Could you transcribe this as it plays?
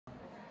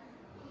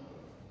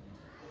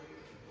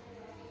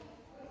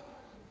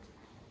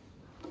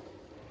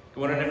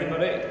Good morning,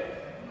 everybody.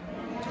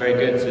 It's very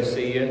good to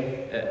see you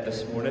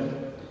this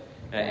morning.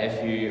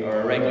 If you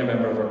are a regular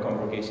member of our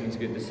congregation, it's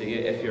good to see you.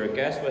 If you're a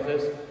guest with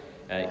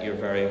us, you're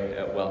very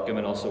welcome,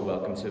 and also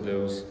welcome to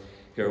those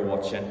who are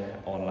watching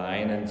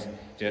online. And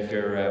if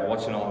you're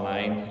watching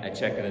online,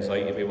 checking us out,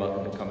 you'll be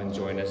welcome to come and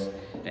join us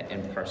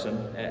in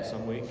person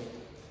some week.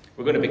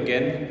 We're going to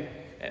begin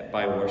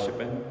by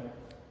worshipping.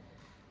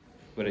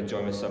 We're going to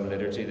join with some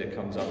liturgy that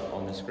comes up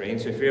on the screen.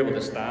 So if you're able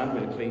to stand,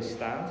 will you please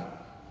stand?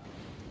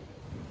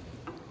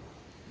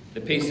 The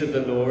peace of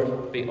the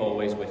Lord be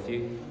always with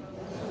you.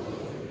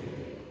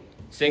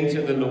 Sing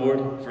to the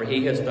Lord, for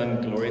he has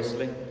done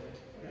gloriously.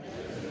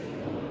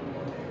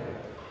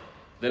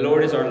 The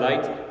Lord is our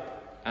light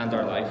and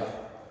our life.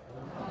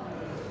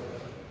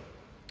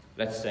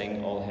 Let's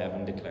sing All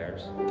Heaven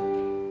Declares.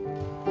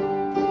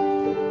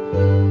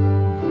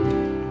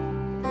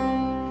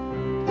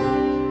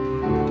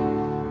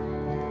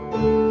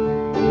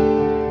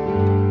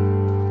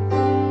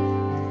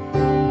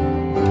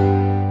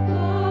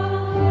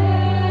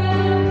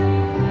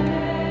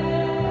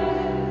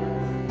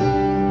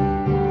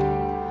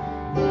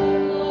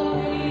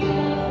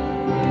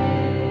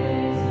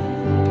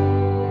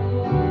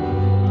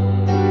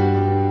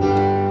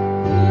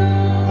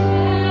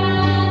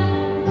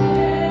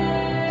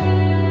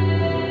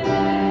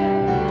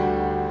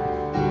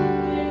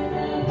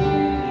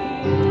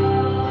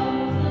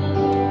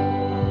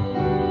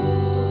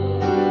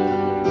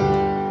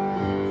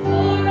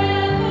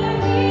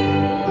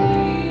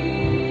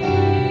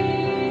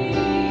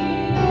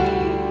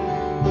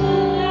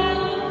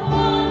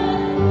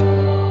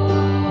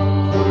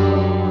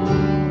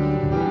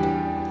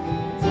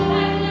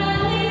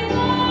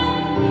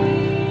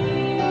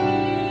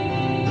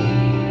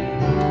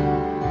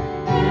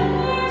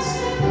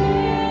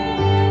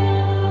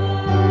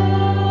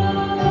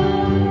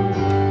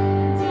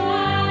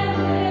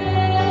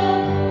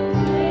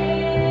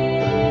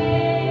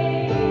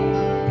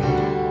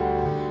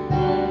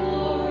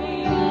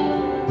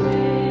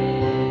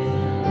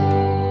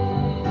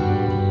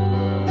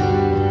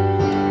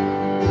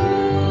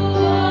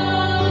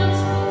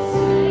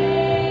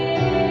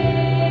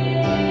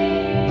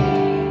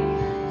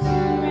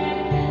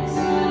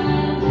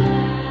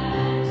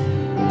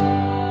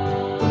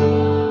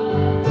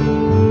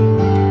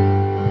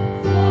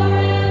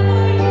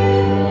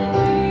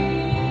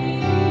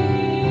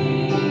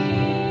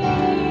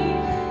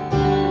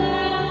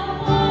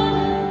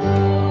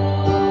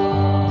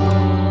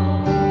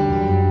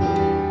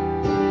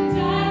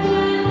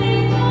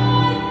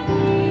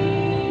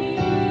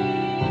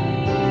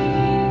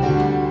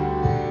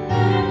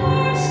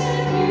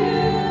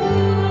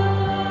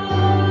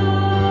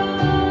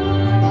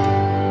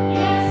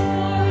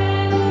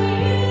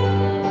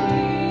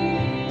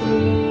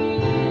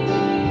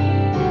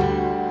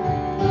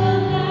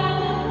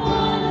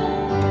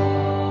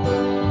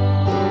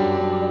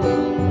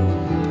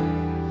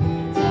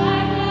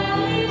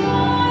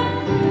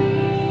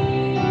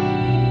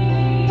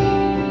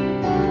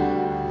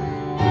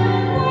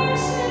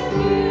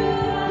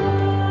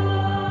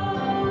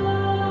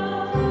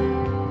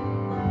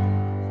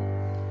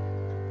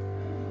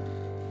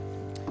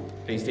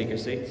 Please take your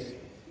seats.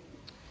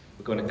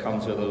 We're going to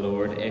come to the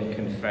Lord in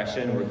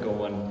confession. We're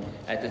going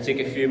to take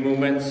a few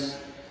moments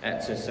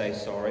to say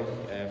sorry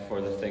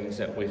for the things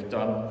that we've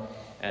done,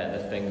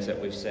 the things that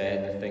we've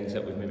said, the things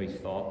that we've maybe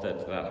thought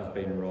that have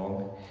been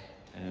wrong.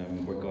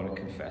 We're going to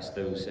confess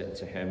those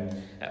to Him.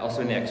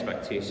 Also in the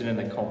expectation and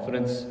the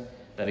confidence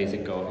that He's a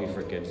God who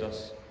forgives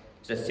us.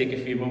 So let's take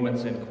a few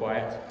moments in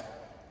quiet.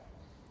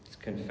 Let's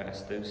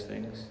confess those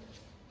things.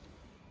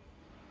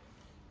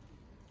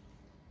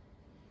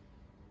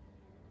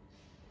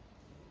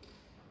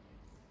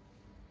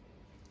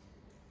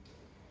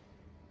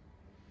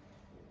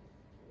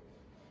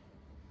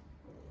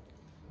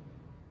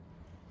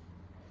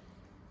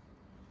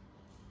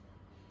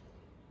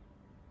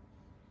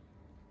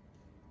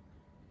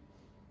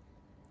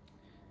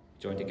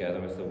 Join together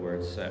with the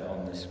words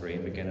on the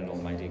screen, beginning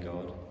Almighty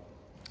God.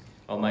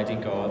 Almighty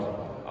God,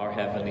 our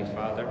Heavenly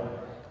Father,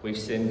 we've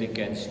sinned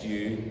against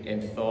you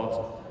in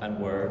thought and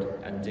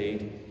word and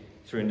deed,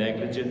 through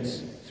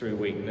negligence, through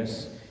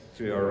weakness,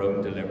 through our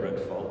own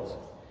deliberate fault.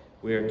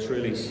 We are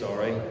truly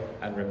sorry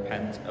and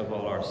repent of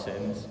all our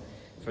sins.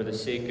 For the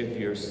sake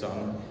of your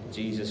Son,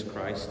 Jesus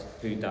Christ,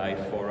 who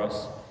died for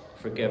us,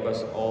 forgive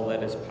us all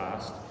that is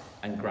past,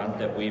 and grant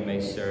that we may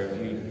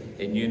serve you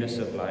in newness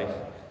of life,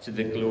 to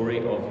the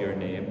glory of your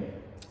name.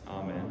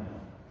 Amen.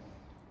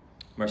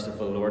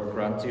 Merciful Lord,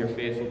 grant to your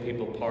faithful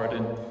people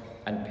pardon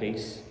and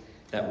peace,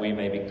 that we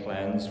may be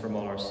cleansed from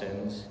all our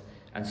sins,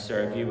 and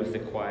serve you with a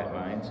quiet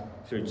mind,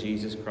 through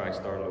Jesus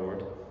Christ our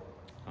Lord.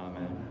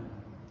 Amen.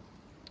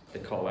 The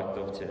collect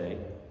of today.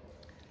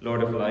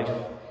 Lord of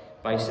life,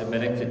 by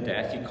submitting to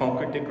death, you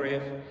conquered the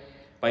grave.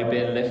 By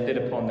being lifted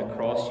upon the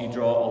cross, you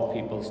draw all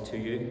peoples to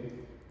you.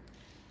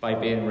 By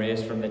being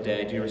raised from the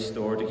dead, you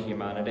restore to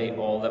humanity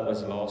all that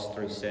was lost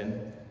through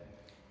sin.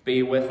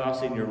 Be with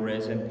us in your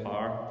risen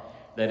power,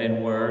 that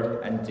in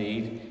word and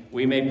deed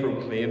we may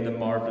proclaim the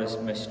marvellous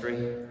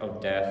mystery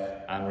of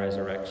death and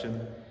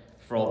resurrection.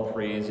 For all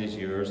praise is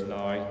yours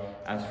now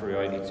and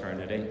throughout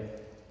eternity.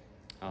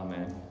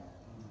 Amen.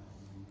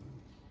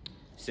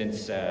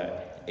 Since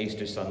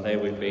Easter Sunday,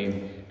 we've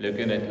been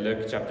looking at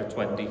Luke chapter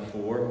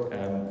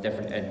 24,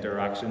 different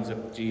interactions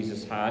that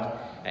Jesus had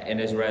in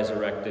his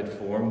resurrected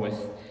form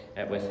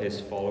with his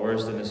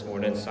followers. And this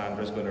morning,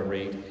 Sandra's going to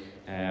read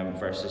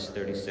verses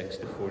 36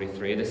 to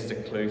 43. This is a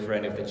clue for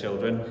any of the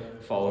children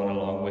following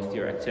along with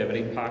your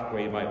activity pack,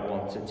 where you might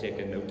want to take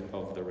a note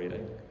of the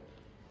reading.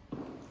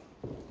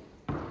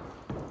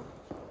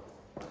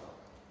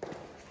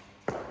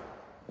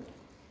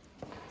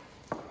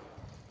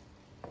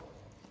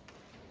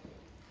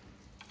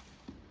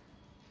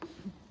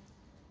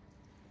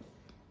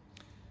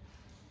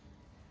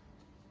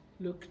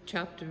 Luke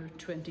chapter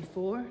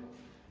 24,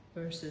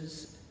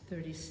 verses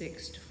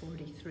 36 to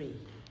 43.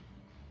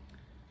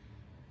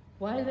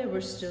 While they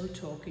were still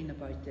talking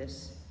about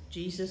this,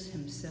 Jesus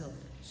himself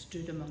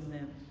stood among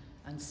them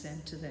and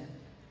said to them,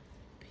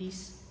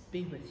 "Peace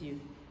be with you."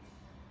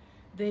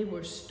 They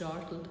were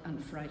startled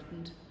and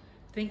frightened,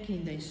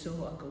 thinking they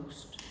saw a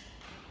ghost.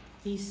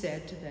 He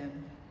said to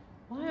them,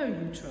 "Why are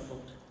you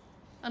troubled?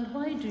 And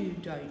why do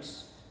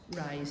doubts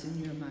rise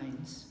in your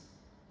minds?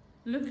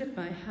 Look at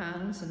my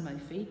hands and my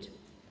feet.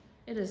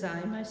 It is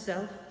I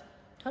myself.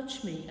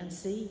 Touch me and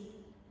see.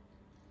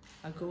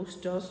 A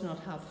ghost does not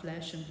have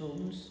flesh and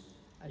bones,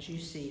 as you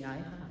see I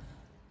have."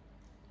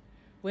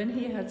 When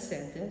he had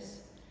said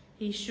this,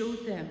 he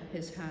showed them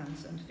his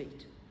hands and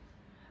feet.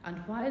 And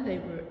while they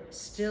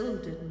still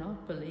did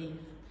not believe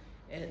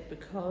it,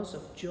 because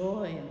of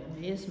joy and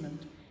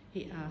amazement,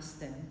 he asked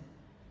them,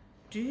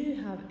 "Do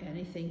you have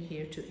anything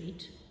here to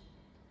eat?"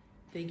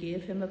 They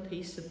gave him a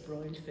piece of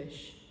broiled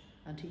fish,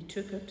 and he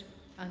took it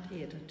and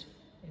ate it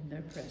in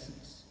their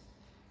presence.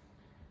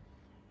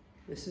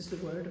 This is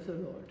the word of the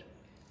Lord.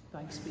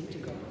 Thanks be to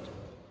God.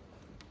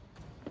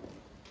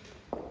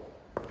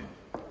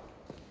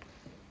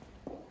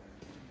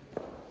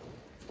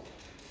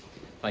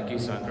 Thank you,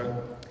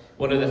 Sandra.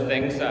 One of the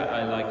things that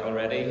I like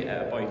already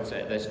about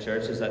this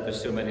church is that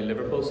there's so many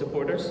Liverpool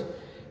supporters.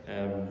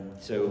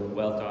 So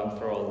well done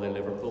for all the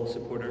Liverpool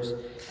supporters.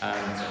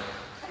 And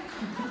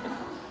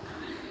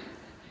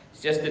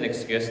it's just an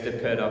excuse to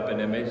put up an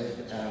image.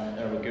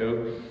 There we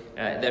go.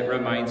 That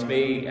reminds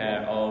me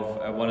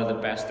of one of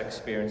the best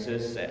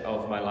experiences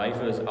of my life.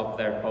 I was up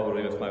there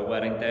probably with my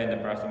wedding day and the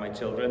birth of my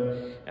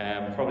children.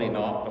 Probably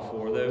not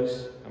before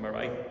those. Am I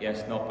right?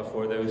 Yes, not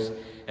before those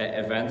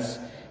events.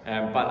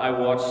 But I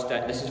watched,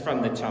 this is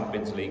from the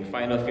Champions League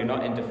final. If you're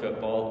not into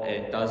football,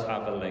 it does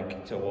have a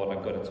link to what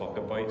I'm going to talk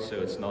about,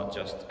 so it's not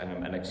just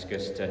an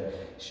excuse to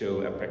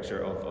show a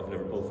picture of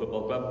Liverpool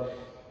Football Club.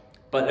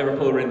 But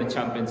Liverpool were in the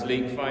Champions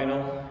League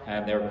final,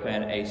 and they were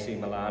playing AC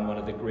Milan, one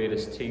of the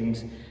greatest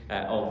teams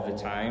of the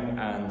time,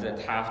 and at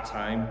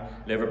half-time,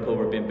 Liverpool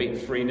were being beat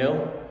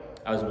 3-0.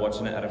 I was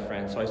watching it at a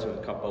friend's house with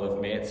a couple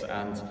of mates,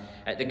 and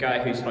the guy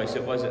whose house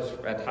it was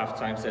at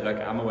half-time said, "Look,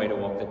 I'm away to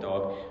walk the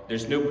dog.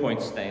 There's no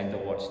point staying to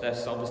watch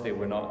this. Obviously,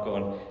 we're not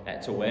going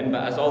to win."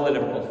 But as all the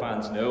Liverpool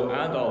fans know,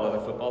 and all other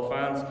football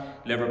fans,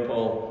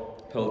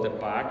 Liverpool pulled it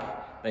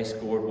back. They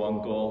scored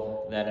one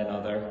goal, then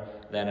another,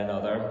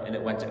 and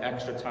it went to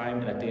extra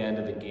time, and at the end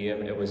of the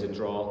game, it was a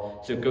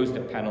draw. So it goes to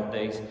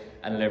penalties,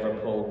 and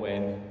Liverpool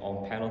win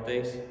on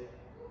penalties.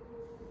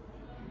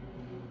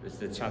 There's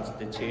the chance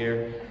to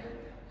cheer.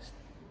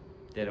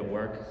 Did it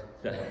work?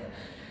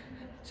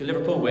 So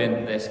Liverpool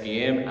win this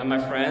game, and my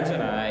friends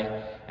and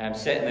I am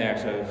sitting there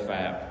sort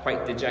of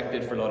quite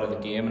dejected for a lot of the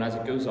game, and as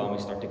it goes on we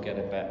start to get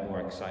a bit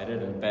more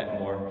excited and a bit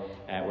more,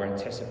 we're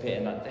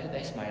anticipating that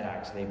this might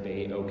actually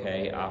be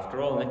okay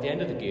after all. And at the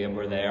end of the game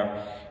we're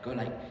there going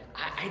like,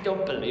 I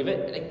don't believe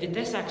it. Like, did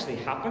this actually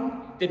happen?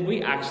 Did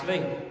we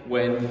actually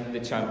win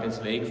the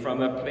Champions League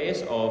from a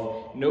place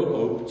of no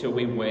hope till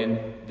we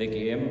win the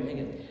game? I'm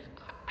thinking,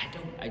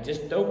 I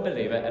just don't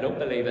believe it. I don't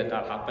believe that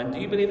happened.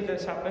 Do you believe that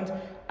this happened?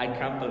 I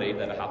can't believe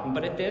that it happened,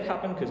 but it did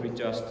happen because we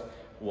just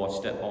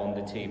watched it on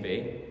the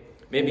TV.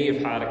 Maybe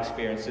you've had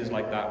experiences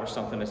like that where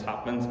something has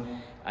happened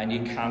and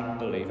you can't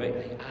believe it.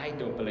 Like, I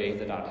don't believe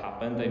that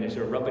happened, and you're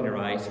sort of rubbing your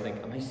eyes and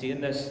think, am I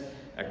seeing this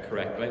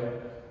correctly?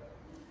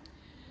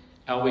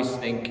 I always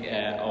think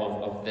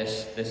of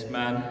this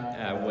man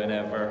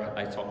whenever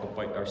I talk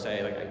about or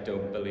say like I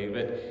don't believe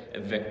it.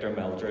 Victor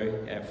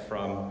Meldrew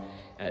from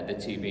the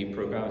TV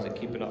programme, is it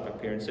Keeping Up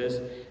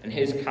Appearances, and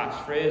his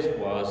catchphrase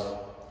was,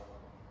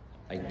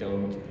 "I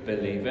don't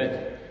believe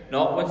it."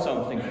 Not when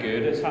something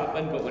good has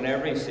happened, but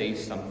whenever he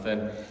sees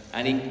something,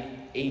 and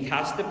he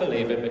has to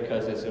believe it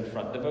because it's in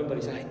front of him, but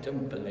he's like, "I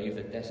don't believe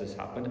that this has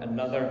happened.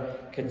 Another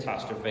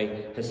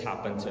catastrophe has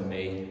happened to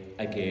me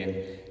again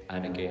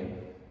and again.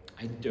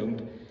 I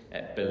don't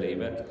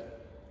believe it."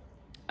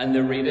 And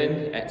the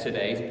reading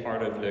today is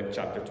part of Luke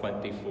chapter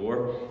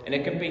 24, and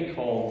it can be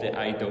called the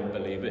I don't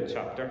believe it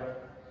chapter.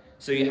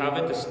 So you have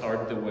at the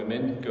start, the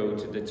women go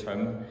to the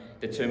tomb.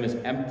 The tomb is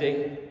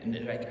empty, and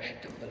they're like, I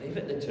don't believe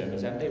it, the tomb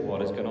is empty,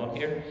 what is going on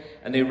here?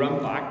 And they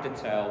run back to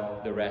tell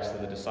the rest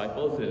of the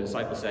disciples. The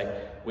disciples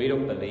say, we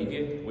don't believe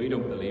you, we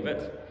don't believe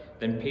it.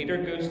 Then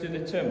Peter goes to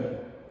the tomb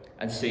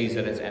and sees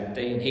that it's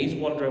empty, and he's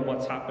wondering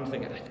what's happened,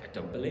 thinking, I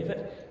don't believe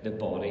it, the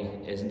body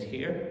isn't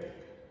here.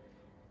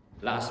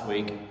 Last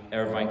week,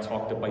 Irvine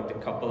talked about the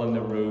couple on the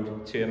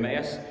road to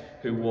Emmaus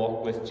who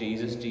walked with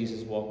Jesus.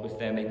 Jesus walked with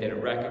them. They didn't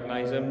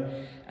recognize him.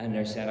 And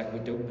they're saying, we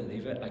don't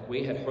believe it.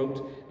 We had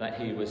hoped that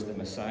he was the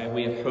Messiah.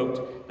 We had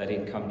hoped that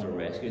he'd come to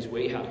rescue us.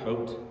 We had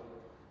hoped,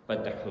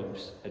 but their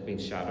hopes had been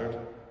shattered.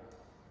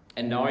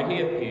 And now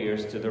he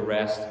appears to the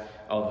rest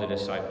of the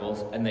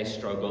disciples, and they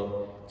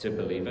struggle to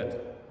believe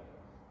it.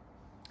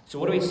 So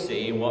what do we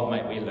see? What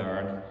might we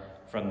learn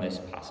from this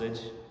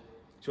passage?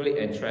 It's really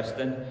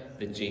interesting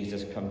that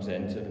Jesus comes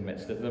into the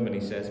midst of them and he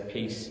says,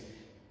 peace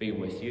be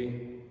with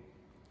you.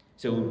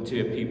 So to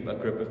a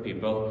group of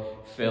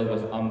people filled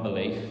with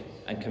unbelief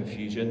and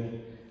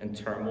confusion and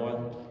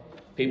turmoil,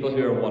 people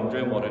who are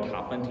wondering what had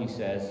happened, he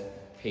says,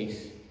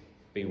 peace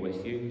be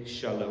with you.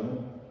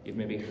 Shalom. You've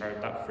maybe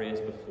heard that phrase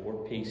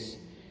before, peace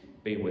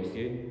be with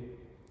you.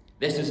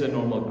 This is a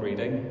normal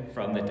greeting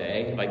from the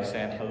day, like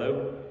saying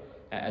hello.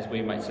 As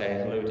we might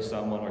say hello to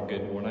someone or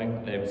good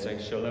morning, they would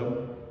say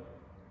shalom.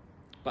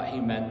 But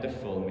he meant the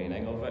full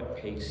meaning of it,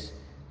 peace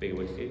be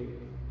with you.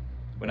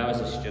 When I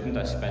was a student,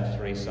 I spent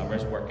 3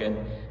 summers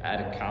working at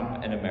a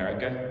camp in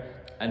America.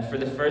 And for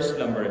the first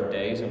number of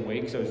days and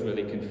weeks, I was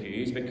really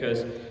confused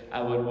because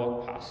I would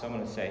walk past someone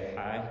and say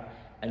hi,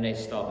 and they'd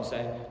stop and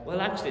say, well,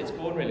 actually, it's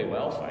going really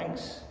well,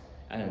 thanks.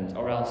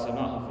 Or else I'm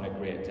not having a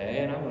great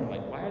day. And I'm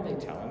like, why are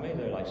they telling me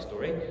their life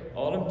story?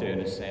 All I'm doing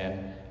is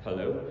saying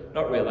hello,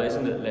 not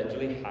realizing that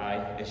literally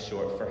hi is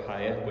short for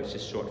hiya, which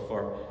is short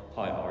for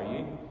how are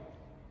you?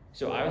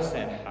 So I was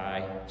saying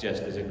hi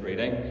just as a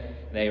greeting.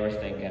 They were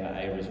thinking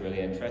I was really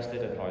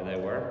interested in how they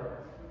were.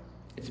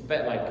 It's a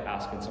bit like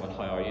asking someone,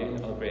 how are you?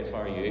 Oh, great,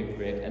 how are you?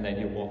 Great. And then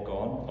you walk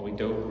on, and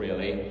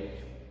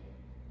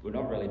we're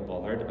not really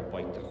bothered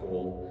about the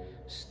whole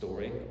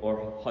story.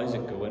 Or, how's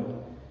it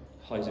going?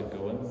 How's it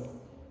going?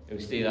 We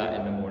see that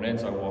in the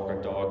mornings. I walk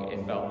our dog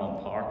in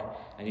Belmont Park,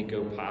 and you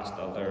go past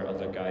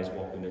other guys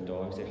walking their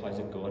dogs, say, how's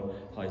it going?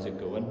 How's it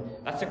going?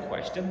 That's a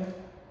question,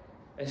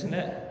 isn't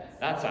it?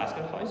 That's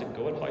asking, how's it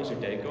going? How's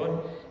your day going?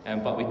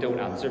 But we don't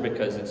answer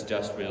because it's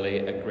just really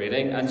a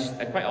greeting. And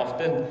quite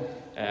often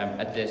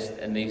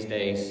in these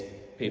days,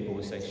 people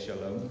will say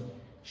shalom,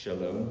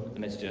 shalom,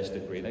 and it's just a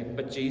greeting.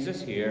 But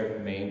Jesus here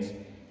means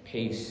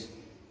peace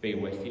be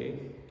with you.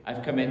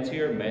 I've come into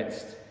your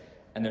midst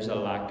and there's a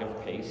lack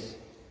of peace.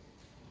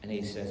 And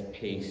he says,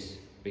 peace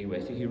be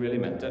with you. He really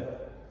meant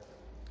it.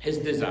 His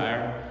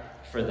desire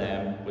for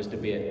them was to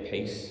be at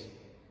peace,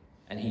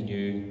 and he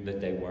knew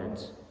that they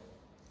weren't.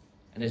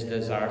 And his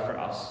desire for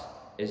us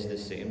is the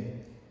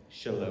same.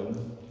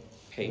 Shalom,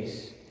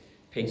 peace.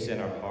 Peace in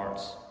our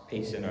hearts,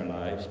 peace in our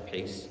lives,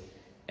 peace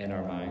in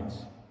our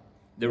minds.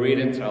 The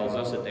reading tells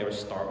us that they were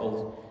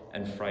startled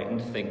and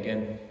frightened,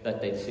 thinking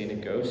that they'd seen a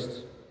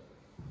ghost.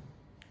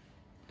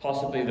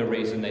 Possibly the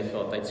reason they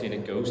thought they'd seen a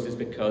ghost is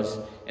because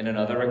in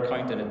another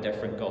account, in a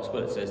different gospel,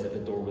 it says that the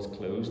door was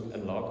closed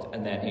and locked,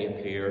 and then he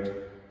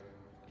appeared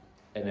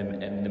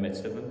in the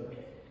midst of them.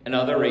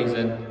 Another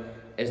reason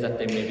is that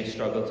they maybe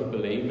struggled to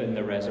believe in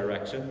the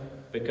resurrection,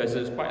 because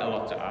there's quite a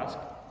lot to ask.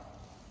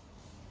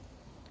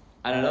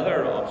 And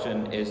another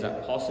option is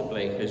that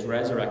possibly his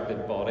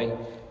resurrected body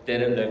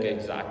didn't look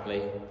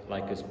exactly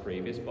like his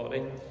previous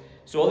body.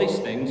 So all these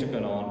things are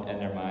going on in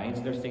their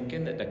minds. They're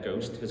thinking that the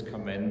ghost has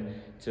come in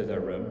to their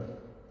room.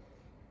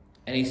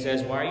 And he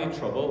says, why are you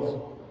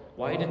troubled?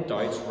 Why did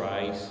doubts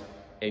rise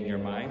in your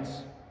minds?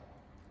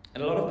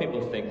 And a lot of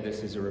people think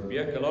this is a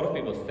rebuke. A lot of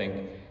people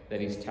think that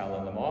he's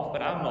telling them off,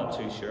 but I'm not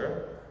too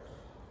sure.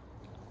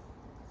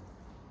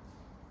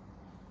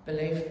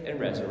 Belief in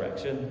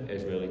resurrection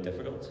is really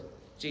difficult.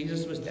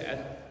 Jesus was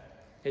dead.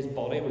 His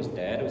body was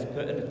dead. It was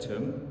put in a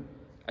tomb.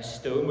 A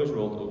stone was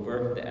rolled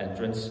over the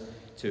entrance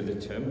to the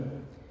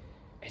tomb.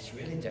 It's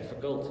really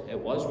difficult. It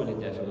was really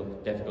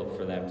difficult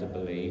for them to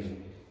believe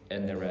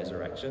in the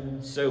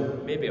resurrection. So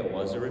maybe it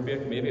was a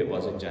rebuke, maybe it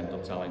was a gentle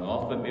telling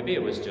off, but maybe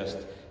it was just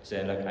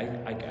saying, look,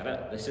 I get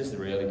it. This is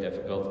really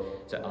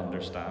difficult to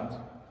understand.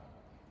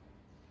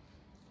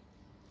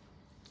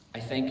 I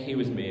think he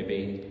was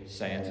maybe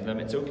saying to them,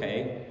 it's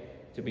okay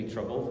to be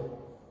troubled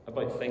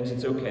about things.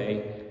 It's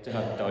okay to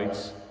have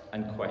doubts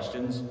and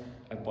questions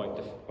about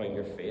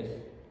your faith.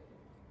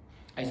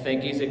 I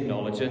think he's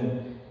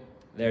acknowledging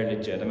their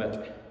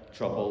legitimate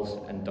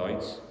troubles and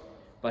doubts,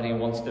 but he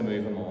wants to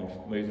move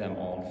them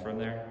on from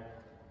there.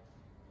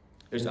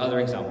 There's other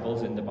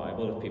examples in the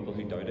Bible of people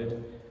who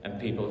doubted and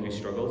people who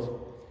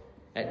struggled.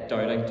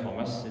 Doubting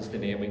Thomas is the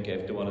name we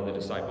give to one of the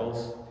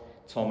disciples.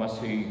 Thomas,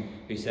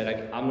 who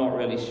said, I'm not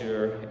really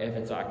sure if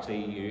it's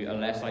actually you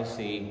unless I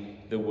see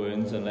the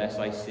wounds, unless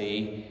I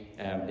see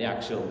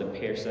the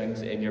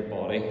piercings in your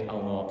body,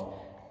 I'll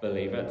not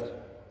believe it.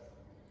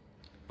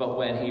 But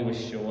when he was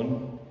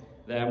shown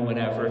Then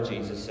whenever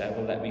Jesus said,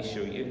 well, let me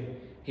show you,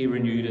 he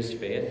renewed his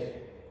faith,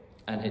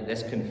 and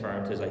this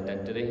confirmed his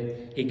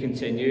identity. He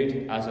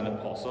continued as an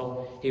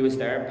apostle. He was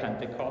there at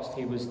Pentecost.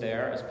 He was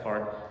there as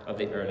part of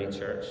the early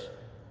church.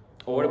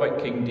 Or what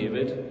about King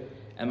David,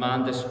 a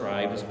man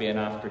described as being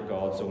after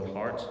God's own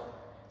heart?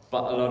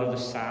 But a lot of the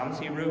Psalms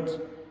he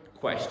wrote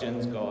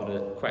questioned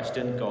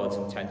God's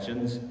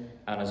intentions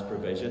and his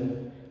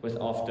provision with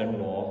often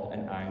raw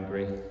and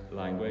angry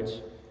language.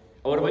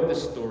 Or what about the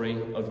story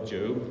of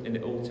Job in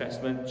the Old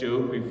Testament?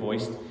 Job, who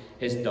voiced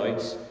his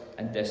doubts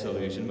and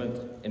disillusionment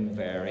in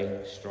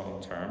very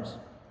strong terms.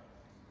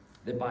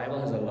 The Bible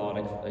has a lot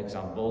of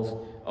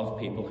examples of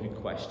people who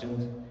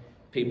questioned,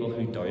 people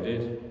who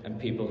doubted, and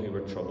people who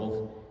were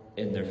troubled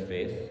in their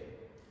faith.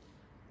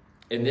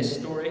 In this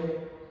story,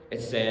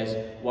 it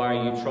says, why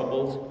are you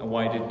troubled, and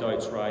why do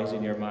doubts rise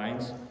in your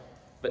minds?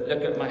 But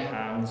look at my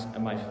hands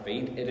and my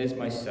feet, it is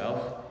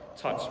myself.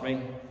 Touch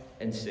me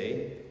and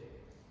see.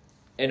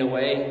 In a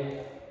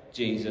way,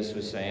 Jesus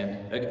was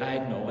saying, look, I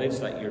acknowledge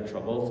that you're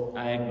troubled.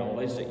 I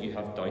acknowledge that you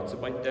have doubts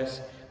about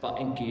this, but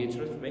engage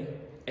with me,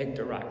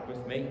 interact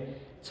with me,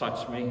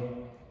 touch me,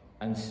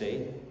 and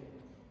see.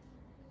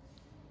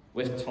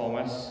 With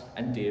Thomas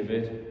and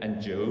David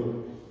and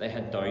Job, they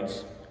had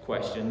doubts,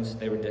 questions,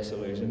 they were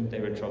disillusioned, they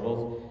were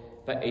troubled,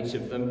 but each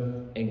of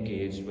them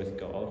engaged with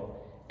God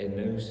in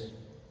those.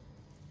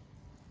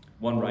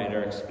 One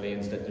writer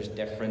explains that there's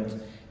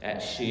different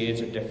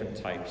shades or different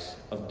types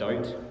of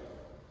doubt.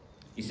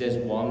 He says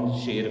one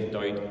shade of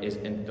doubt is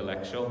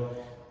intellectual,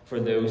 for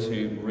those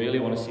who really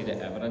want to see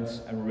the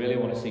evidence and really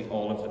want to see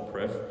all of the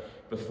proof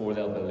before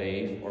they'll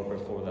believe or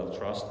before they'll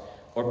trust.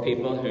 Or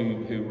people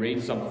who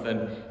read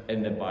something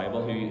in the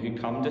Bible, who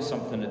come to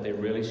something that they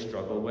really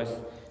struggle with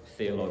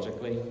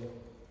theologically.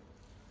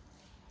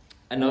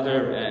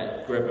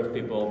 Another group of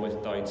people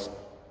with doubts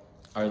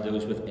are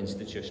those with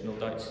institutional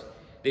doubts.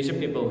 These are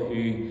people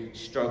who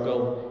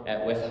struggle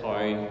with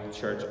how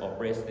church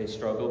operates. They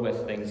struggle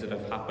with things that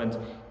have happened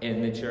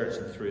in the church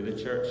and through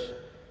the church,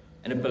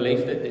 and a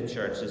belief that the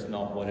church is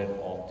not what it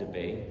ought to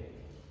be.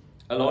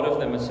 A lot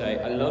of them will say,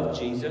 I love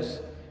Jesus,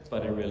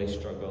 but I really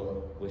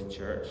struggle with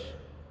church.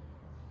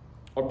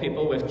 Or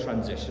people with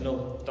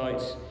transitional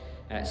doubts.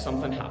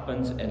 Something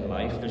happens in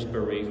life, there's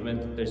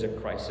bereavement, there's a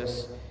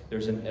crisis,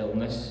 there's an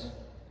illness,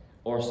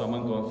 or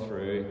someone going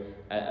through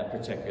a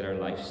particular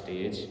life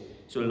stage.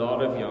 So a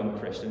lot of young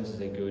Christians, as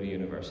they go to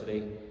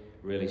university,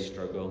 really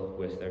struggle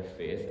with their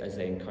faith as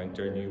they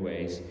encounter new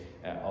ways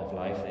of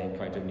life, they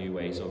encounter new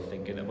ways of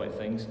thinking about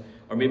things.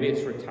 Or maybe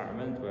it's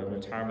retirement, where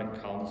retirement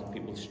comes and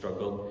people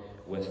struggle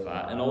with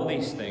that. And all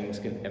these things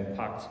can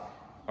impact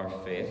our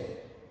faith.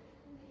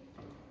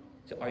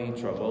 So are you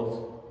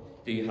troubled?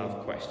 Do you have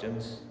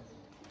questions?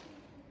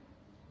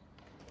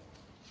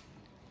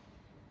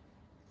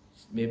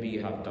 Maybe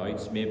you have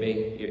doubts,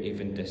 maybe you're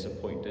even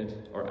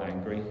disappointed or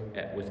angry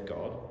with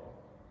God.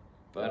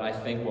 But I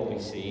think what we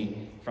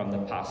see from the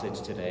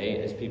passage today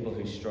is people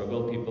who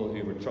struggle, people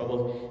who were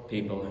troubled,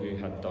 people who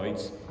had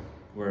doubts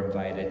were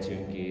invited to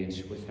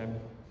engage with him.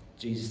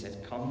 Jesus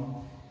said,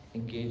 come,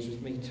 engage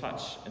with me,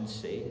 touch and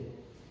see.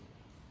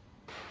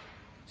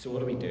 So what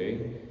do we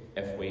do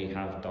if we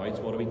have doubts?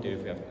 What do we do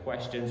if we have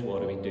questions?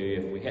 What do we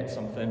do if we hit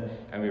something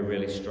and we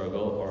really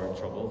struggle or are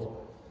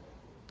troubled?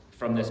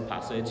 From this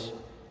passage,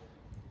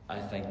 I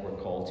think we're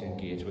called to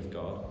engage with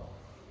God.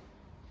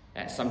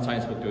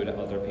 Sometimes we'll go to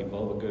other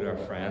people, we'll go to our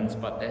friends,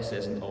 but this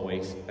isn't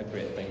always a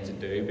great thing to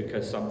do,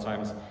 because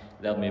sometimes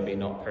they'll maybe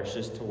not push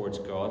us towards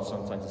God.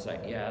 Sometimes it's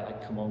like, yeah,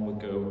 come on, we'll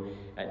go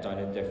down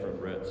a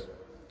different route.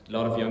 A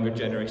lot of younger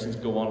generations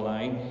go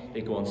online, they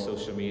go on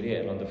social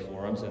media and on the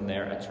forums, and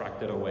they're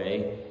attracted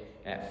away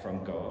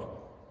from God.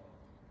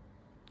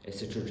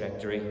 It's a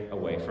trajectory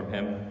away from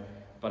him,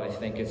 but I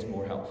think it's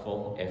more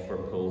helpful if we're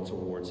pulled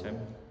towards him.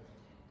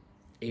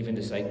 Even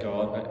to say,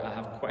 God, I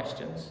have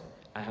questions,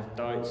 I have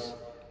doubts,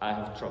 I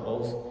have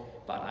troubles,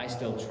 but I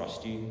still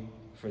trust you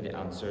for the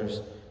answers,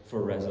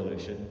 for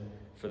resolution,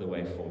 for the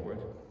way forward.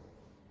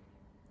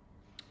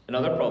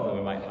 Another problem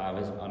we might have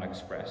is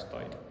unexpressed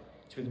doubt.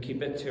 So if we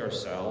keep it to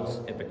ourselves,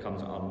 it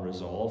becomes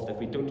unresolved. If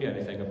we don't do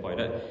anything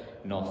about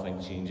it,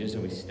 nothing changes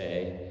and we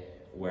stay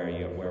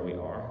where we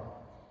are.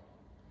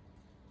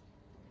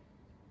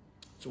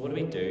 So what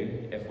do we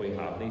do if we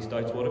have these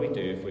doubts? What do we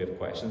do if we have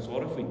questions?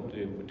 What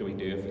do we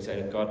do if we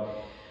say, God,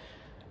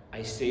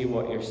 I see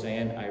what you're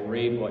saying, I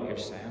read what you're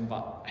saying,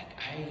 but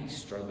I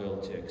struggle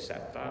to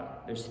accept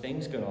that. There's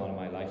things going on in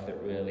my life that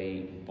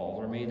really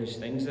bother me. There's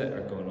things that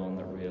are going on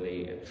that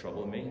really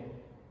trouble me.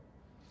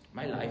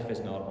 My life is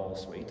not all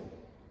sweet.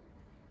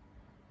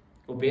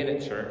 Well, being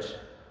at church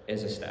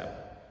is a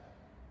step.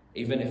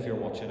 Even if you're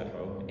watching at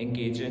home,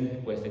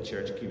 engaging with the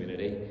church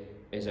community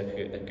is a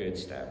good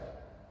step.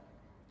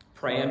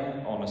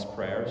 Praying honest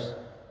prayers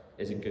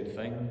is a good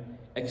thing.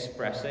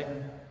 Expressing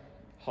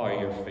how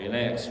you're feeling,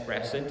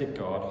 expressing to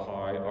God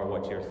how or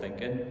what you're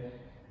thinking.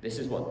 This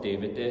is what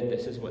David did,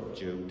 this is what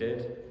Job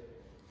did.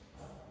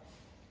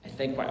 I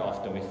think quite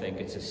often we think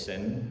it's a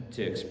sin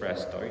to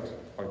express doubt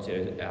or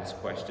to ask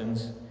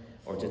questions,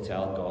 or to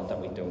tell God that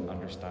we don't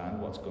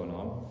understand what's going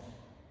on.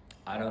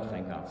 I don't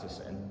think that's a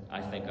sin.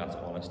 I think that's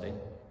honesty.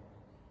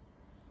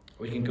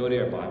 We can go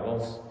to our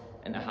Bibles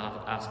and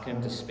ask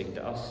him to speak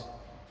to us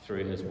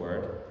through his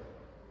word.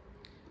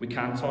 We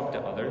can talk to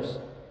others.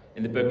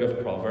 In the book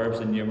of Proverbs,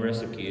 on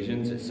numerous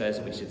occasions, it says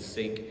that we should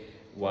seek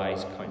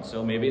wise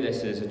counsel. Maybe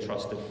this is a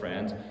trusted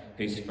friend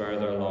who's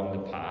further along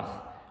the path,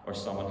 or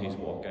someone who's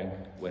walking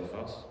with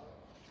us.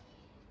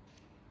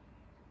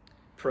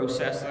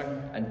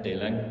 Processing and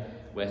dealing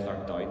with our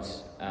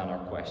doubts and our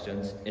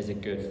questions is a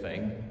good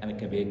thing, and it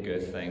can be a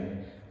good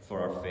thing for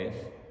our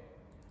faith.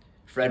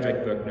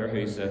 Frederick Buechner,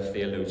 who's a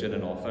theologian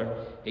and author,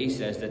 he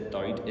says that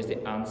doubt is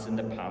the ants in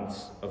the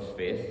pants of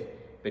faith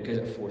because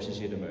it forces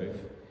you to move.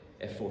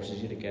 It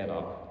forces you to get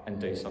up and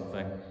do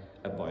something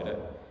about it.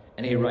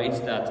 And he writes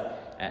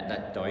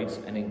that doubts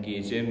and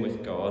engaging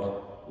with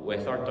God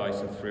with our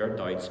doubts and through our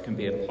doubts can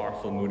be a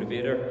powerful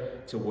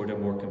motivator toward a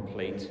more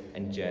complete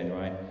and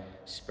genuine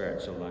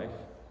spiritual life.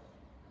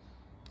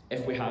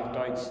 If we have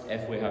doubts,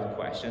 if we have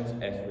questions,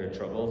 if we're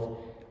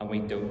troubled, and we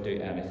don't do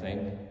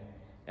anything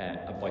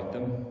about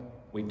them,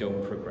 we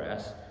don't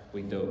progress,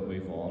 we don't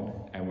move on,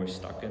 and we're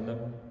stuck in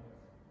them.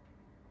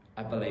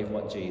 I believe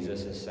what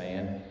Jesus is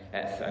saying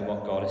and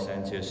what God is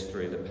saying to us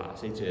through the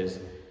passage is,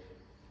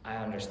 I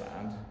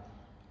understand,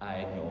 I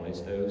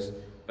acknowledge those,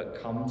 but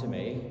come to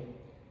me,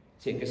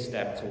 take a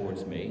step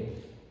towards me,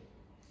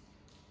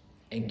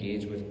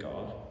 engage with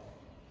God.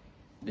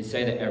 They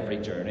say that every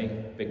journey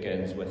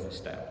begins with a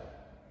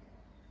step.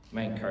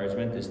 My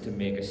encouragement is to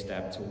make a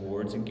step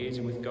towards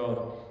engaging with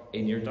God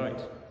in your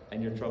doubt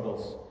and your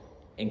troubles,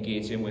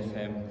 engaging with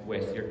him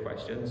with your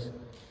questions,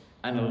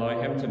 and allow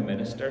him to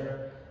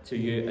minister to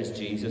you as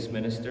Jesus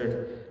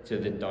ministered to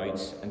the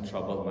doubts and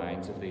troubled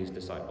minds of these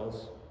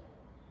disciples.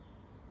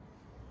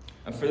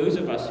 And for those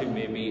of us who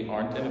maybe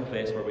aren't in a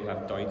place where we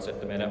have doubts at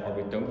the minute, or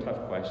we don't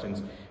have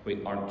questions,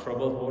 we aren't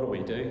troubled,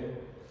 what do?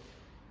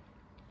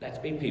 Let's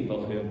be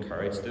people who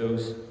encourage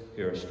those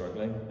who are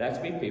struggling. Let's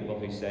be people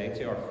who say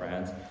to our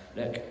friends,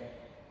 look,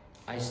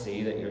 I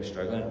see that you're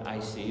struggling, I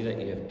see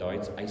that you have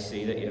doubts, I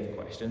see that you have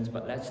questions,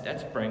 but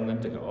let's bring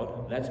them to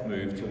God. Let's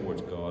move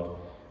towards God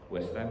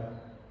with them.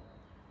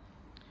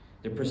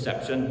 The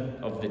perception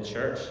of the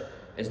church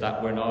is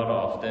that we're not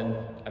often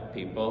a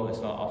people, it's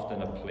not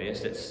often a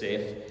place that's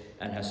safe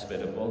and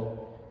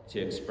hospitable to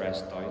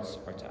express doubts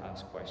or to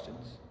ask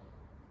questions.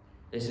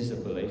 This is a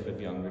belief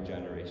of younger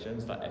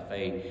generations that if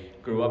they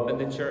grew up in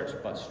the church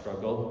but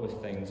struggle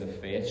with things of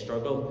faith,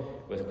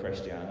 struggle with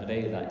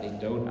Christianity, that they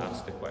don't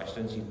ask the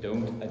questions, you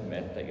don't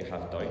admit that you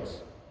have doubts.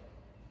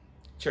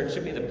 Church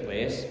should be the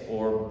place,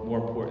 or more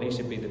importantly,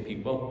 should be the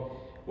people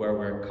where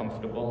we're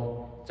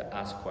comfortable to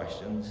ask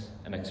questions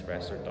and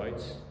express our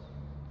doubts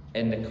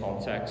in the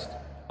context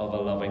of a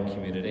loving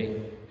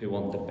community who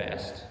want the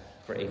best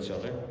for each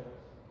other.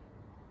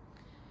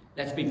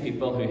 Let's be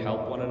people who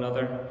help one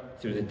another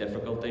through the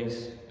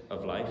difficulties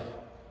of life,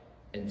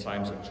 in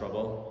times of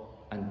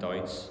trouble and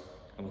doubts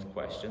and with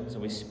questions,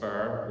 and we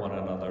spur one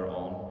another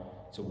on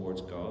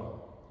towards God.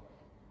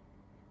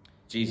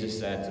 Jesus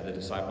said to the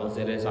disciples,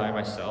 "It is I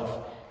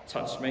myself,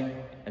 touch me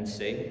and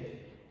see."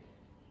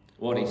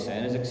 What he's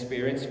saying is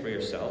experience for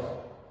yourself.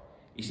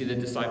 You see, the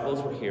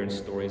disciples were hearing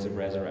stories of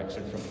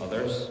resurrection from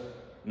others.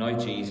 Now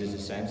Jesus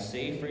is saying,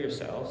 see for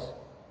yourselves.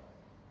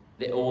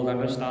 The old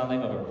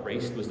understanding of a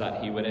priest was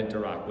that he would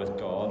interact with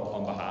God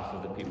on behalf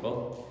of the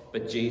people.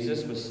 But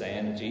Jesus was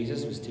saying,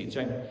 Jesus was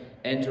teaching,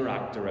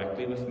 interact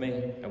directly with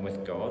me and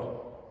with God.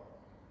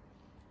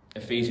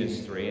 Ephesians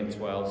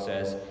 3:12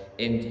 says,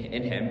 in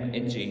him,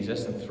 in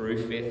Jesus, and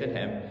through faith in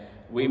him,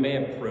 we may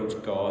approach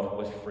God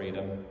with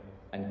freedom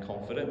and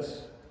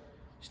confidence.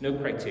 There's no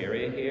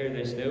criteria here.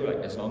 There's no,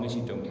 as long as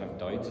you don't have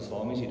doubts, as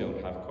long as you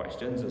don't have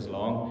questions, as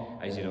long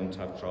as you don't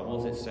have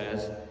troubles. It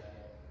says,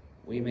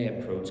 we may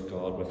approach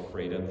God with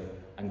freedom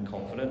and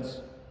confidence.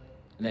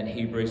 And then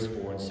Hebrews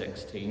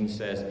 4:16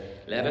 says,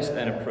 let us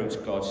then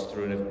approach God's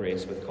throne of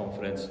grace with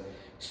confidence,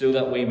 so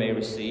that we may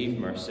receive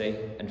mercy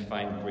and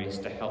find grace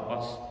to help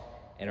us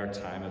in our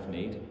time of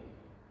need.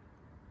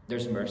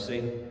 There's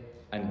mercy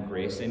and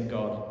grace in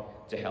God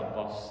to help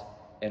us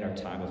in our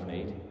time of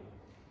need.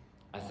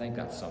 I think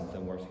that's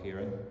something worth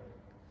hearing.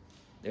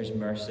 There's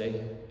mercy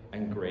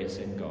and grace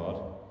in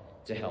God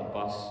to help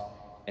us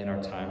in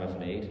our time of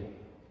need.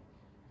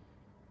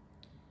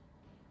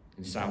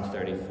 In Psalm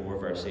 34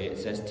 verse 8 it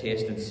says,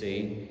 taste and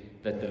see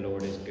that the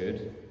Lord is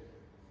good.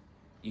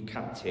 You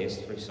can't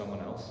taste through someone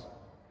else.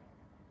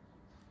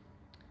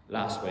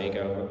 Last week I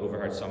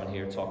overheard someone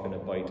here talking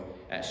about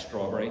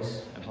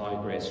strawberries and how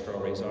great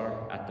strawberries are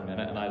at the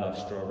minute, and I love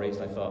strawberries,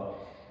 and I thought,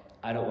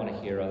 I don't want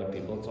to hear other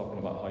people talking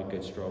about how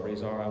good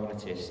strawberries are. I want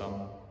to taste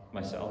some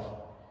myself.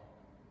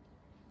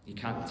 You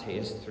can't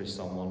taste through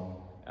someone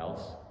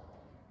else.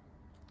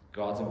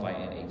 God's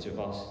inviting each of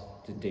us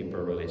to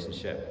deeper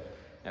relationship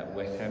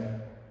with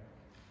him,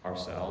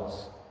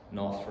 ourselves,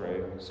 not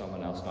through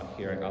someone else, not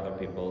hearing other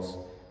people's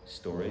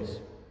stories.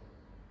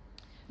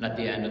 And at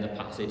the end of the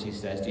passage he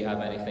says, do you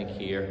have anything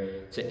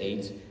here to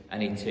eat?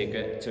 And he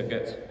took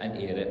it and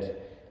ate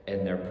it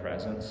in their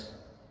presence.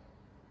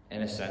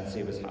 In a sense,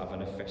 he was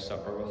having a fish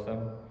supper with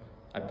them.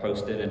 I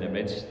posted an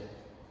image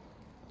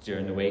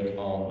during the week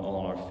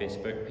on our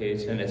Facebook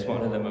page, and it's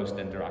one of the most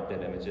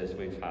interactive images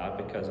we've had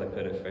because I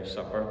put a fish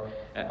supper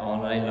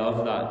on. And I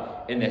love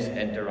that in this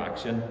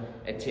interaction,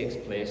 it takes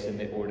place in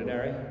the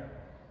ordinary.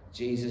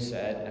 Jesus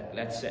said,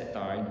 let's sit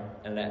down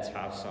and let's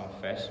have some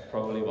fish.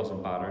 Probably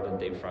wasn't battered and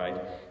deep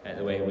fried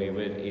the way we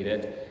would eat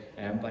it.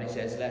 But he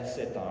says, let's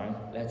sit down,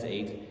 let's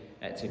eat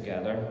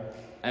together.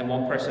 And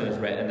one person has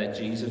written that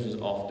Jesus was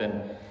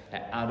often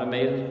at a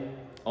meal,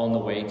 on the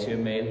way to a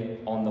meal,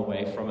 on the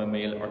way from a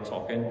meal, or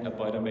talking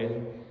about a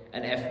meal.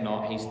 And if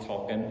not, he's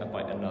talking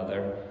about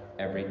another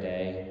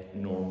everyday,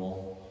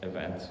 normal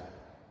event.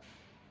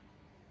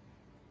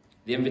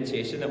 The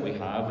invitation that we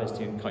have is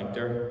to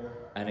encounter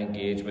and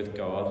engage with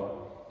God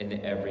in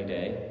the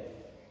everyday.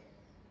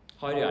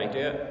 How do I do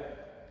it?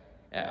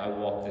 I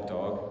walk the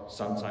dog.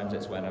 Sometimes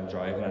it's when I'm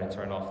driving and I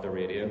turn off the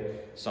radio.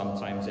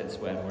 Sometimes it's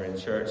when we're in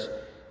church.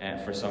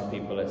 For some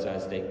people it's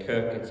as they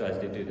cook, it's as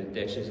they do the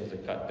dishes, as they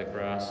cut the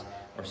grass,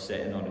 or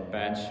sitting on a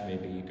bench.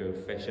 Maybe you go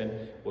fishing.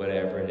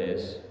 Whatever it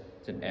is,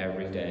 it's an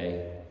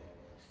everyday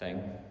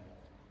thing.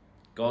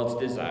 God's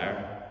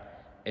desire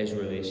is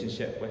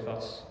relationship with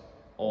us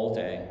all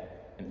day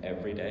and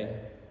every day,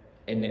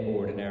 in the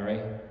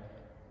ordinary,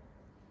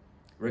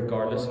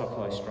 regardless of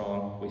how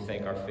strong we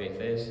think our faith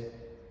is,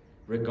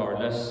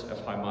 regardless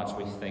of how much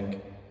we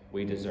think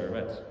we deserve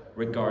it,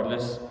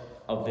 regardless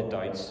of the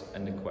doubts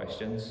and the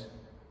questions.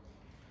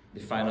 The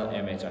final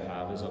image I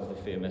have is of the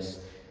famous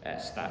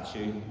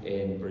statue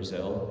in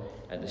Brazil,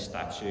 the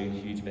statue,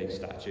 huge big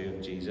statue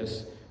of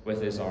Jesus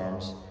with his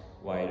arms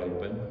wide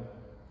open.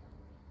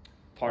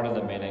 Part of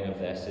the meaning of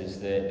this is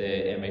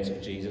the image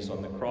of Jesus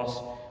on the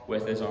cross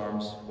with his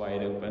arms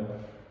wide open.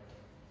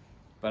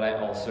 But I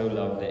also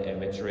love the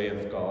imagery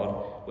of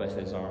God with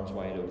his arms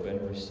wide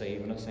open,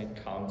 receiving us saying,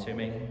 come to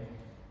me,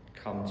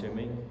 come to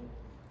me.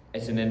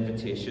 It's an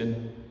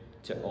invitation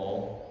to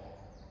all.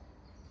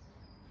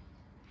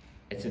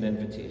 It's an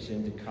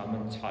invitation to come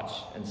and touch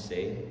and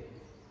see.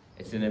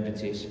 It's an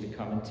invitation to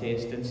come and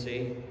taste and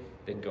see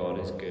that God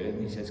is good.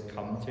 And he says,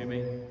 come to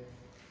me.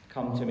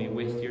 Come to me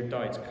with your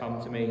doubts.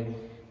 Come to me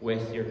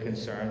with your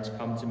concerns.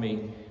 Come to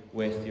me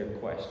with your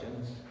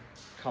questions.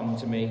 Come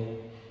to me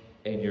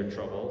in your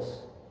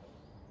troubles.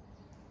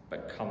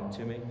 But come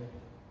to me.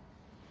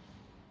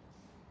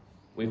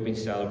 We've been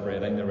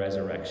celebrating the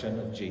resurrection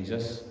of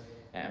Jesus,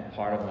 and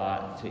part of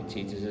that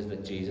teaches us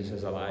that Jesus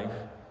is alive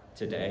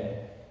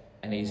today,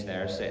 and he's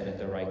there sitting at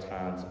the right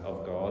hand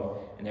of God,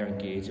 and they're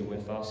engaging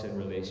with us in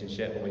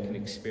relationship, and we can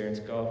experience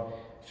God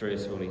through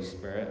his Holy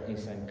Spirit.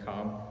 He's saying,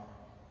 come,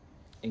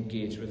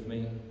 engage with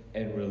me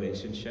in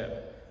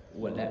relationship.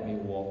 Well, let me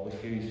walk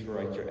with you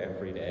throughout your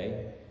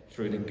everyday,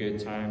 through the good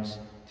times,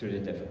 through the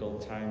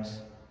difficult times.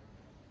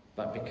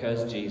 But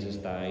because Jesus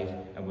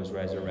died and was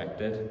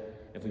resurrected,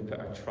 if we put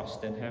our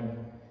trust in him,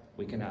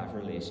 we can have a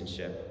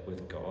relationship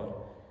with God.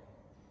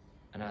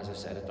 And as I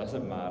said, it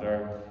doesn't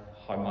matter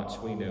how much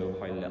we know,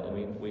 how little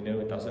we know.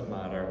 It doesn't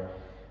matter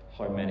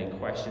how many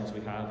questions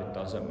we have. It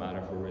doesn't matter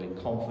if we're really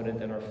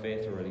confident in our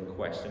faith or really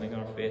questioning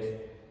our faith.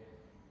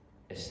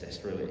 It's this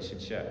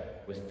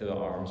relationship with the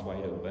arms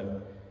wide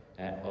open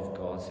of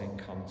God saying,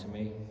 come to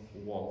me,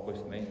 walk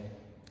with me,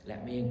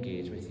 let me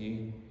engage with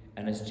you.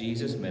 And as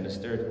Jesus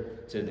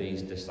ministered to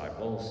these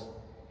disciples,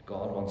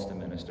 God wants to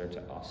minister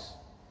to us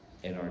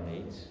in our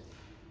needs.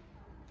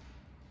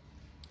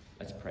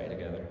 Let's pray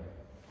together.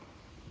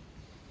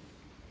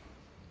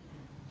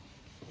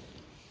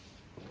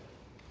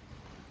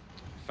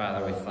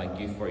 Father, we thank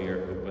you for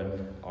your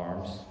open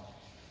arms.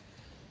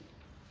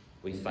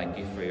 We thank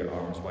you for your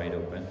arms wide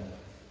open.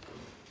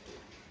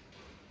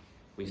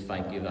 We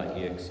thank you that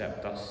you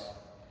accept us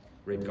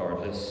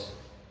regardless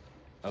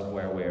of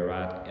where we're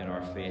at in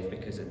our faith,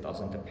 because it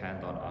doesn't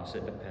depend on us,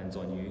 it depends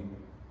on you.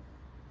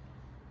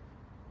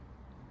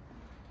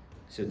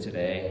 So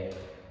today,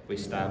 we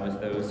stand with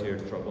those who are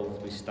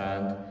troubled, we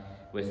stand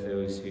with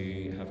those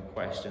who have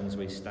questions,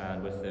 we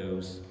stand with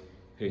those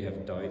who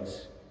have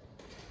doubts.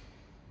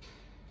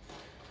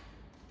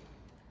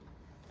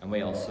 And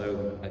we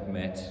also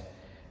admit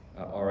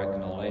or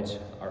acknowledge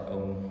our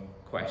own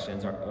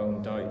questions, our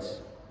own doubts.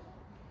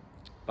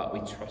 But we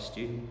trust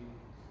you,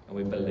 and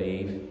we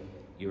believe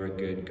you're a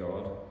good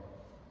God.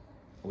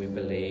 We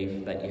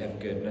believe that you have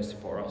goodness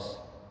for us.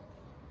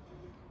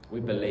 We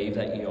believe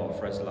that you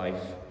offer us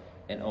life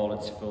in all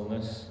its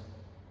fullness.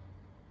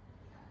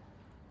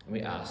 And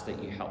we ask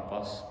that you help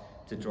us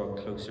to draw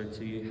closer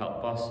to you.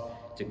 Help us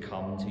to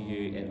come to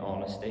you in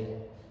honesty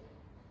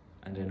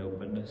and in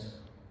openness.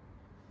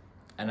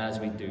 And as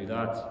we do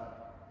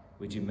that,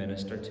 would you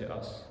minister to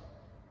us?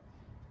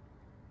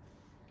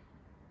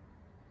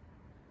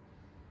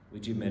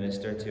 Would you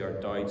minister to our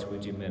doubts?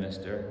 Would you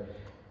minister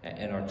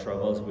in our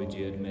troubles? Would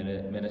you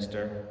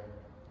minister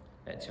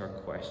to our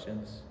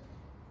questions?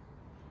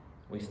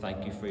 We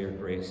thank you for your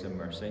grace and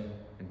mercy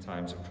in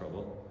times of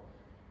trouble.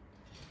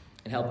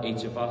 And help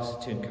each of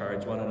us to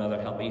encourage one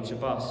another. Help each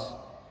of us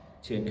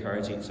to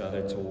encourage each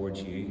other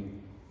towards you.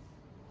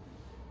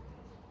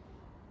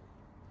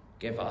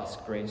 Give us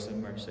grace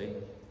and mercy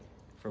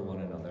for one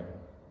another.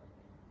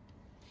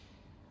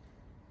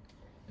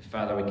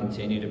 Father, we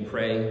continue to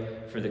pray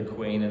for the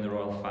Queen and the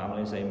royal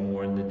family as they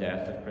mourn the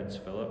death of Prince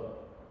Philip.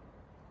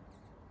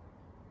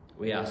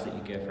 We ask that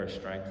you give her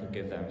strength and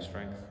give them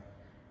strength.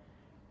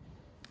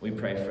 We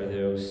pray for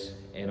those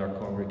in our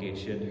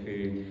congregation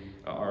who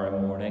are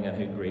in mourning and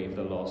who grieve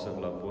the loss of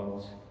loved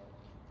ones.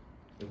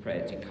 We pray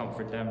that you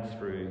comfort them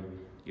through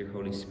your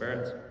Holy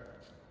Spirit.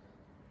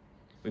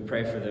 We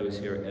pray for those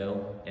who are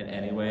ill in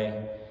any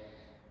way.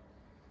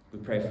 We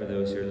pray for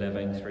those who are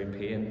living through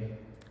pain.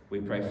 We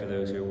pray for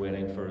those who are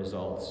waiting for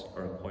results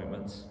or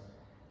appointments.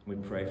 We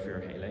pray for your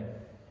healing.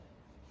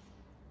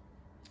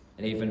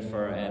 And even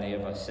for any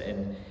of us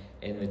in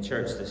the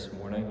church this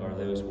morning or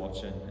those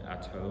watching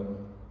at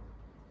home,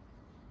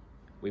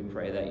 we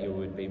pray that you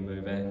would be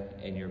moving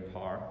in your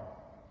power.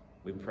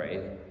 We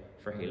pray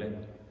for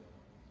healing.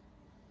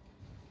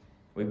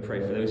 We pray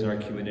for those in our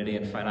community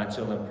in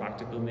financial and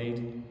practical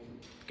need.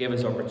 Give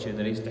us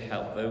opportunities to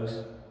help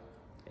those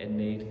in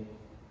need.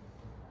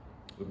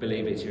 We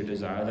believe it's your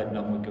desire that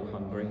none would go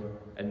hungry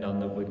and none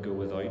that would go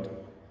without.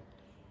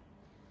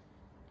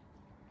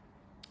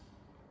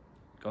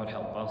 God,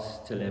 help us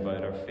to live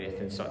out our faith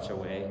in such a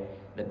way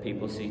that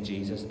people see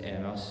Jesus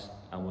in us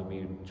and will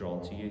be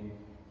drawn to you.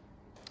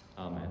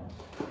 Amen.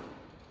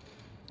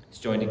 Let's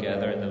join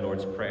together in the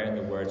Lord's Prayer, and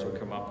the words will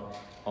come up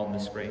on the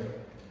screen.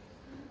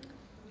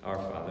 Our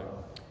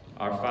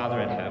Father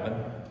in heaven,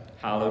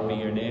 hallowed be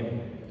your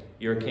name.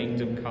 Your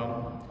kingdom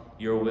come,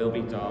 your will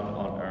be done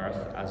on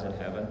earth as in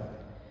heaven.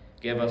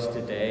 Give us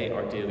today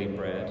our daily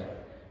bread.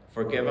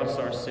 Forgive us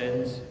our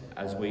sins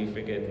as we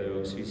forgive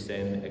those who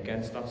sin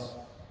against us.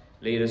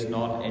 Lead us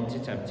not into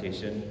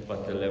temptation,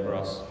 but deliver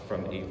us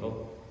from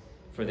evil.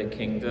 For the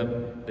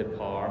kingdom, the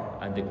power,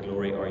 and the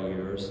glory are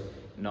yours,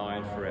 now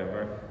and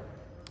forever.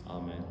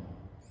 Amen.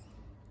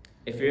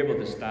 If you're able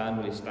to stand,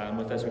 will you stand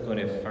with us? We're going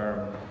to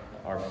affirm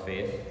our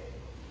faith.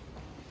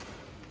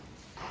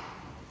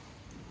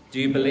 Do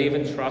you believe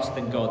and trust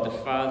in God the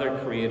Father,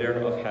 creator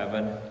of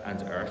heaven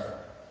and earth?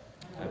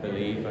 I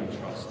believe and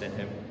trust in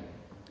him.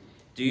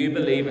 Do you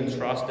believe and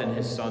trust in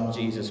his Son,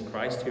 Jesus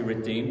Christ, who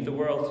redeemed the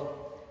world?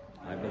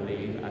 I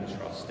believe and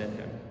trust in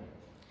him.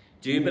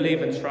 Do you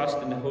believe and trust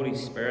in the Holy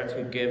Spirit,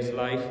 who gives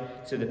life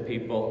to the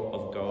people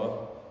of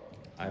God?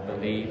 I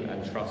believe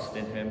and trust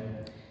in him.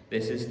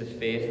 This is the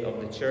faith of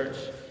the church.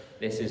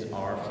 This is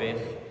our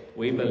faith.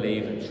 We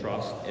believe and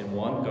trust in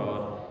one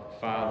God,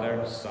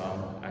 Father,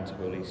 Son, and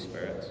Holy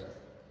Spirit.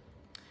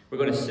 We're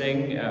going to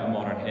sing a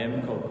modern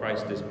hymn called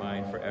Christ is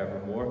Mine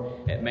Forevermore.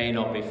 It may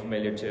not be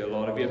familiar to a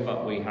lot of you,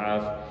 but we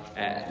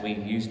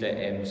used it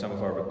in some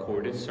of our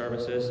recorded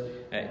services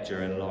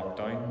during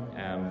lockdown,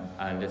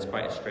 and it's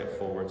quite a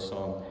straightforward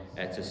song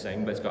to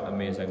sing, but it's got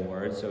amazing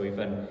words, so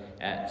even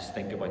just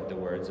think about the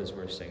words as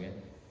we're singing.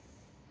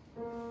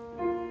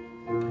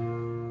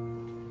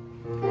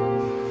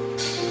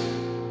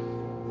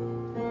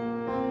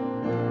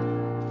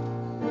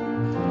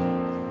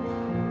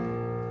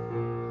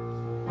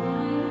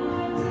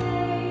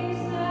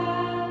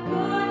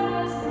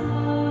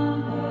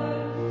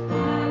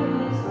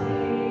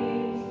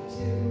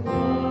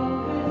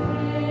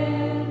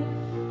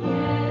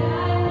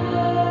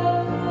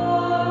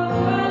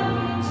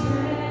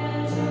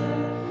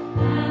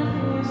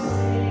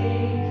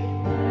 Sake,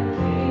 the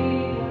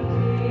King of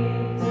Kings.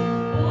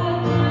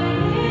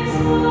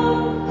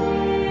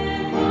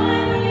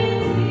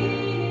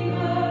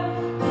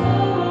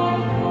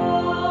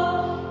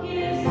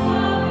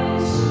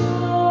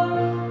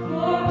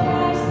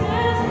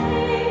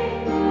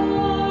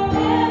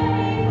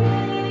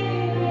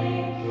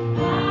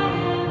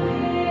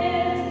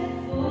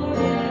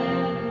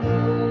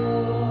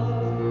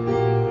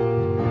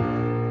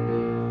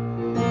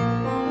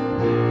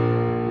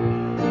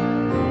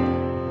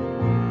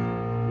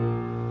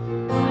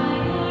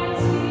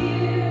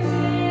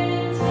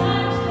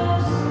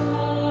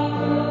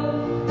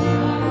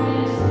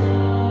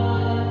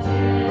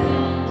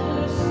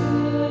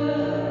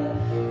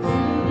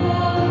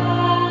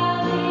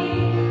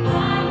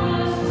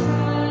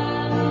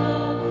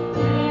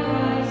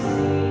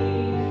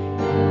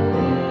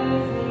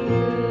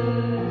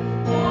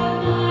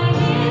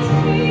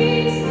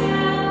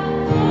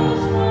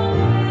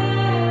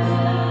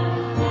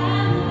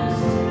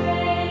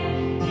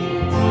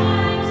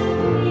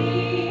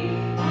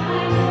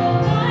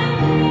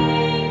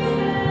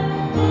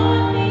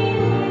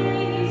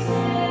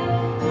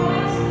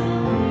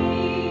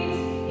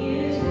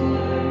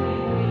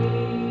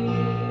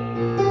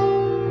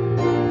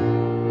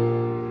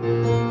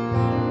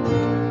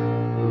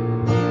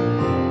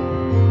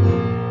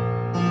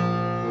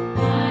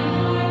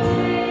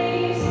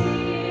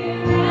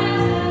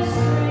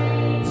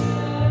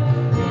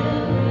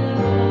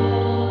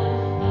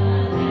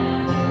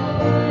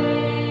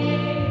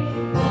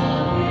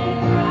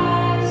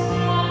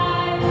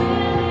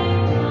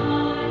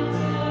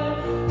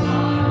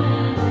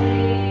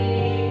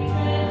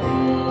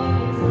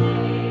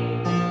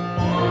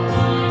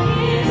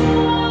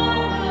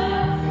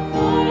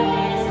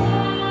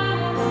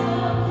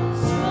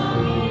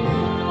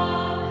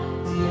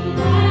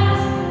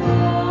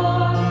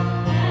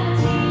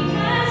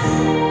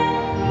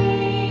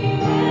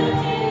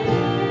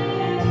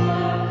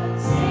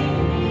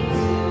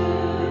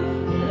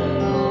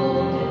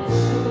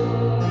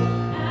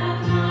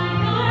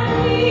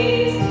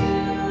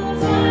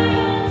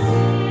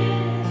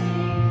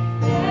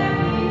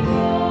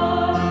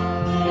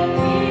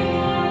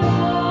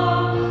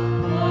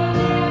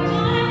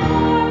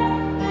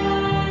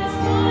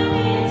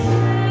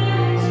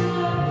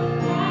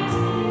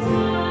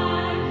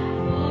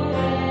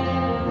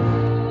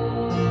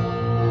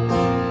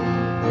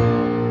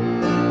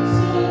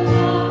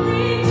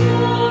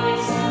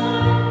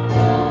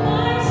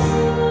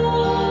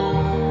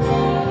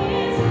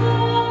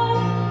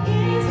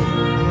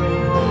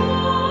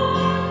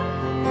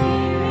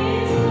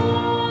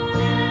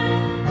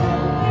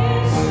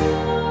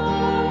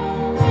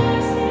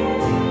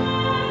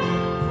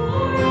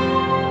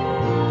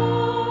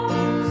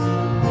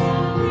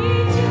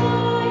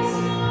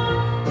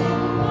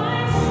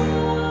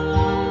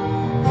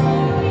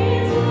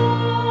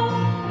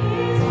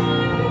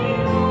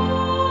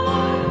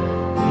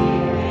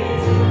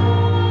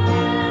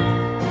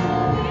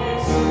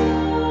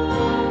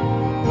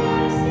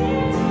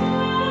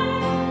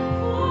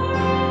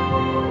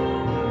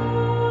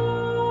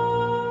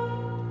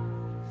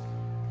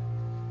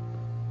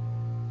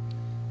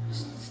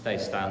 stay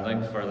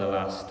standing for the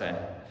last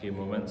few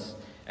moments.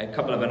 A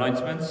couple of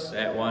announcements.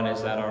 One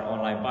is that our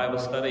online Bible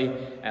study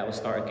will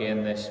start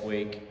again this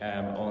week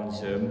on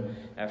Zoom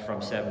from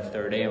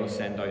 7:30, and we'll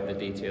send out the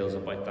details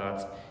about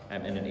that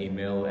in an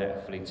email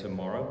hopefully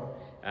tomorrow.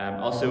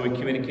 Also, we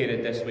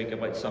communicated this week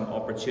about some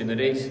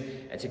opportunities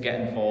to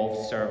get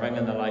involved serving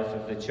in the life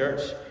of the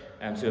church.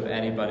 So if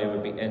anybody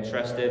would be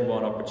interested,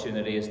 one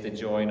opportunity is to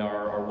join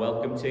our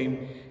welcome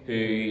team,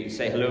 who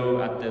say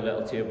hello at the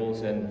little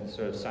tables and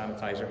sort of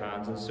sanitize your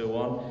hands and so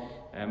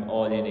on.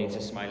 All you need is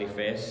a smiley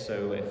face,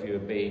 so if you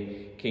would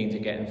be keen to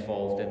get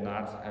involved in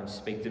that,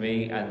 speak to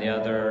me. And the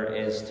other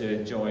is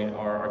to join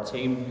our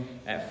team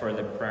for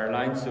the prayer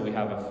line. So we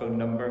have a phone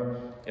number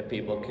that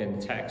people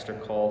can text or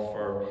call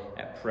for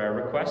prayer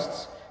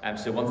requests.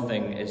 So one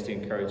thing is to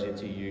encourage you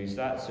to use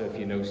that. So if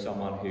you know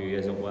someone who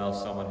isn't well,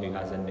 someone who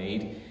has a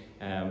need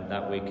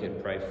that we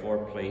could pray for,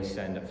 please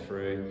send it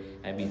through.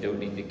 You don't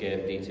need to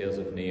give details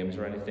of names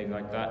or anything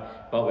like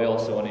that, but we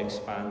also want to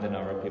expand the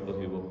number of people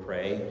who will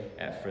pray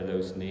for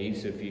those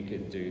needs. So if you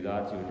could do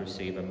that, you would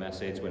receive a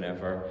message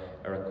whenever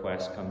a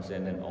request comes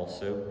in, and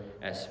also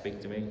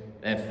speak to me.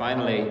 And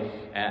finally,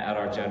 at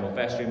our general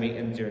vestry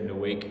meeting during the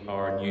week,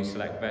 our new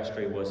select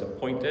vestry was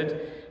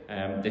appointed.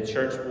 The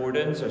church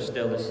wardens are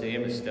still the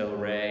same. It's still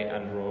Ray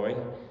and Roy.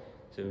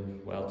 So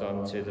well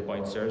done to the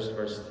bouncers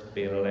for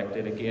being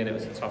elected again. It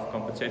was a tough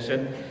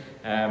competition.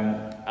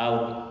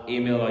 I'll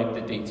email out the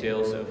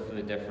details of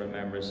the different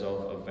members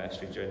of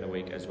vestry during the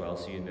week as well,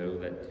 so you know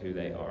who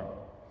they are.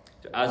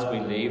 So as we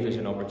leave, there's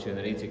an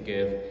opportunity to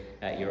give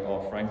your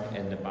offering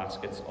in the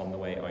baskets on the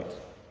way out.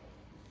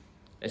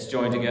 Let's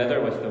join together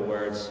with the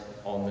words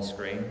on the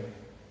screen.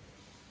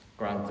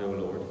 Grant, O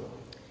Lord.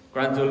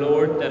 Grant, O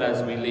Lord, that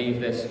as we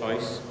leave this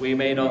house, we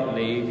may not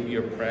leave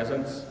your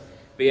presence.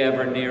 Be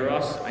ever near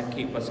us and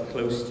keep us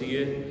close to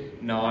you,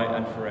 now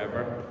and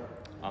forever.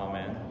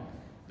 Amen.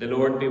 The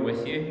Lord be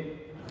with you.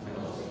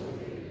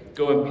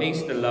 Go in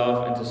peace to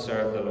love and to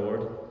serve the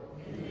Lord.